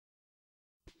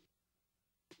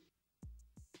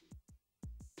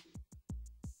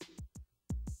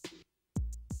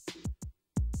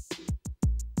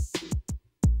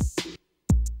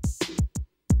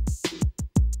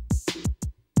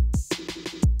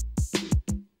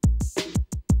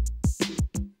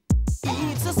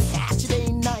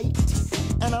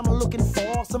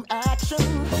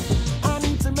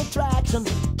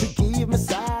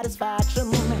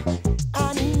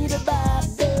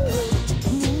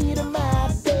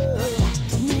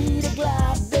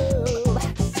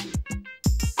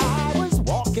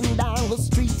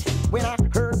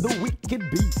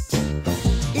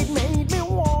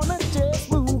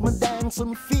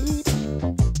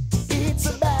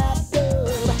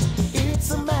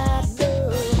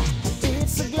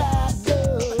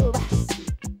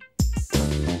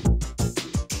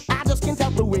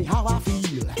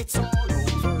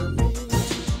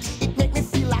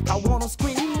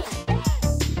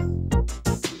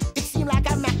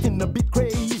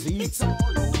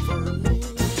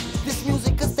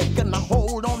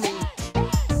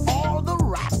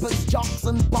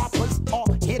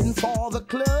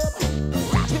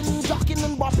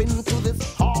listen to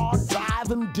this hard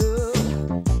driving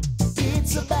dub.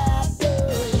 It's a bad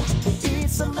dub.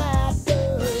 It's a mad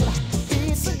dub.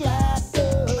 It's a glad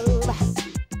dub.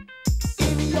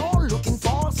 If you're looking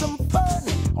for some fun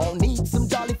or need some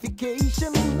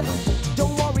jollification,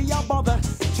 don't worry or bother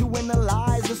to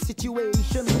analyze the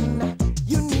situation.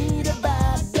 You need a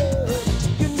bad dub.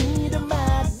 You need a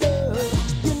mad dub.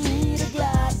 You need a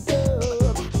glad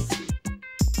dub.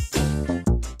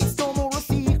 It's no more a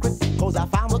secret, cause I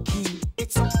found the key.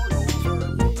 It's all over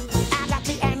me. I got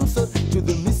the answer to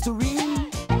the mystery.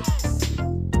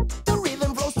 The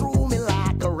rhythm flows through me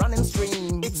like a running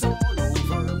stream. It's all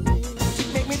over me.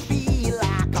 It make me feel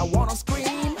like I wanna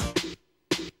scream.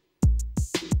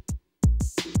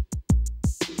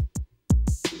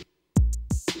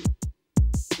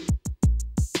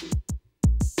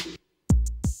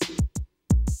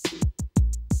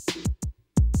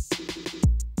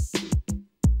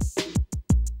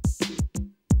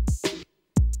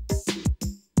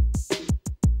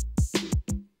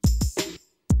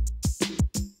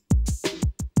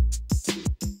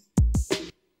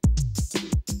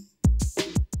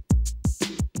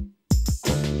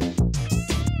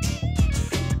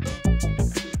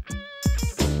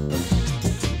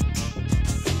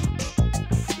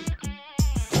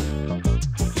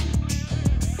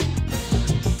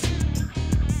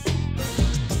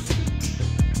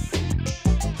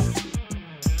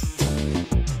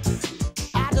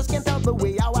 I just can't help the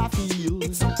way I